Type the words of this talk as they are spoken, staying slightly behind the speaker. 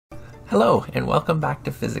Hello and welcome back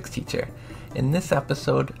to Physics Teacher. In this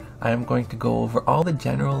episode, I am going to go over all the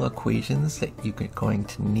general equations that you're going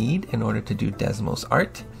to need in order to do Desmos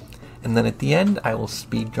art. And then at the end, I will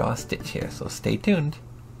speed draw a stitch here, so stay tuned.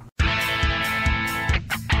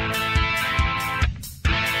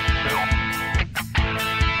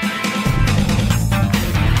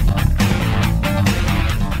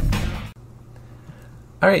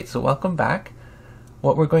 Alright, so welcome back.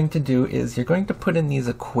 What we're going to do is you're going to put in these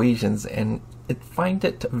equations, and find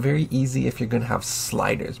it very easy if you're going to have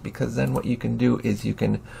sliders, because then what you can do is you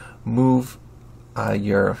can move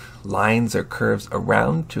your lines or curves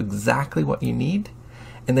around to exactly what you need,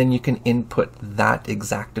 and then you can input that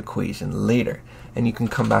exact equation later, and you can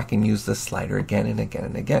come back and use the slider again and again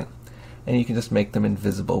and again, and you can just make them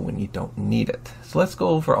invisible when you don't need it. So let's go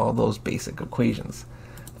over all those basic equations.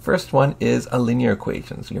 First one is a linear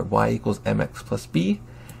equation, so your y equals mx plus b,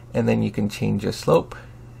 and then you can change your slope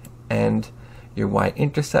and your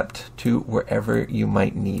y-intercept to wherever you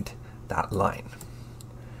might need that line.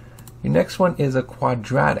 Your next one is a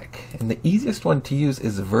quadratic, and the easiest one to use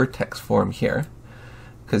is vertex form here,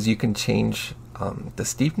 because you can change the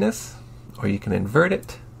steepness, or you can invert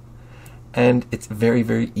it, and it's very,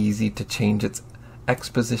 very easy to change its x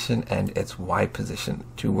position and its y position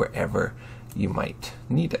to wherever you might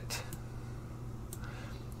need it.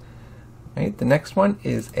 Right, the next one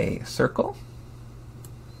is a circle.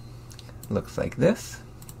 Looks like this.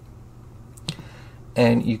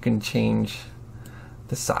 And you can change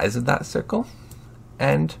the size of that circle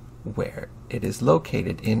and where it is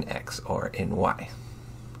located in X or in Y.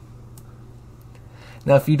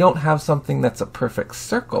 Now if you don't have something that's a perfect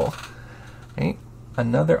circle, right,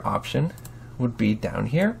 another option would be down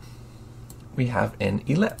here. We have an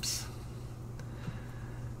ellipse.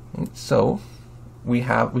 So we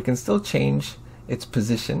can still change its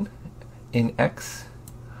position in X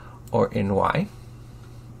or in Y,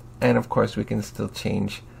 and of course we can still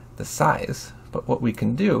change the size, but what we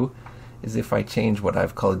can do is if I change what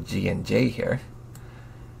I've called G and J here,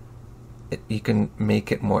 you can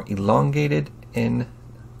make it more elongated in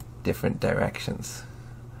different directions,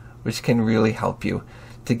 which can really help you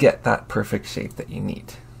to get that perfect shape that you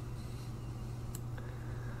need.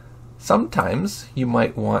 Sometimes you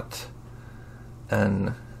might want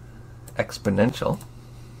an exponential,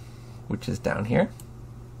 which is down here.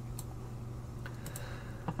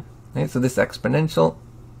 Okay, so this exponential,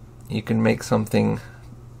 you can make something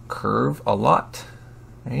curve a lot.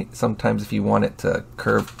 Right? Sometimes if you want it to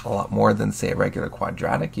curve a lot more than, say, a regular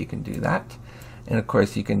quadratic, you can do that. And of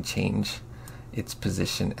course you can change its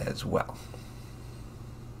position as well.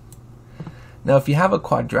 Now if you have a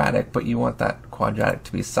quadratic, but you want that quadratic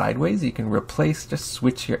to be sideways, you can just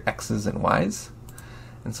switch your x's and y's,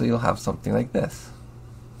 and so you'll have something like this.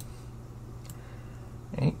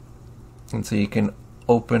 Okay? And so you can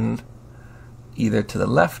open either to the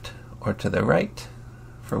left or to the right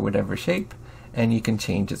for whatever shape, and you can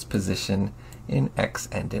change its position in X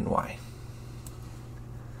and in Y.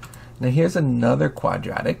 Now here's another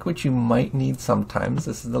quadratic, which you might need sometimes.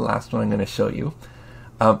 This is the last one I'm going to show you.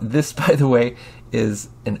 This, by the way, is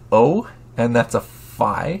an O, and that's a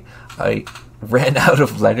phi. I ran out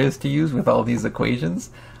of letters to use with all these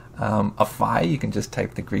equations. A phi, you can just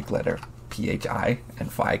type the Greek letter phi,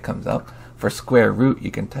 and phi comes up. For square root,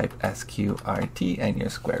 you can type sqrt, and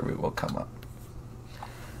your square root will come up.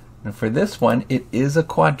 Now for this one, it is a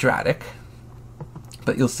quadratic,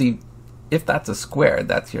 but you'll see if that's a square,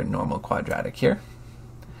 that's your normal quadratic here.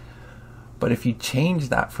 But if you change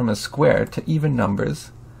that from a square to even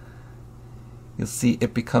numbers, you'll see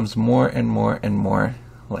it becomes more and more and more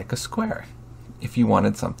like a square, if you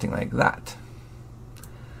wanted something like that.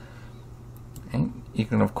 And you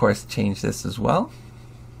can of course change this as well.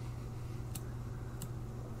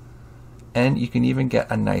 And you can even get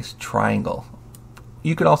a nice triangle.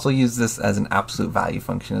 You could also use this as an absolute value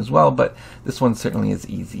function as well, but this one certainly is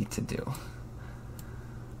easy to do.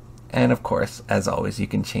 And of course, as always, you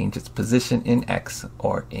can change its position in X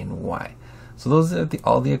or in Y. So those are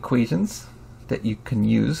all the equations that you can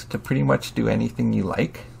use to pretty much do anything you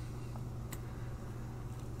like.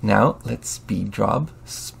 Now let's speed draw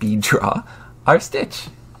our stitch.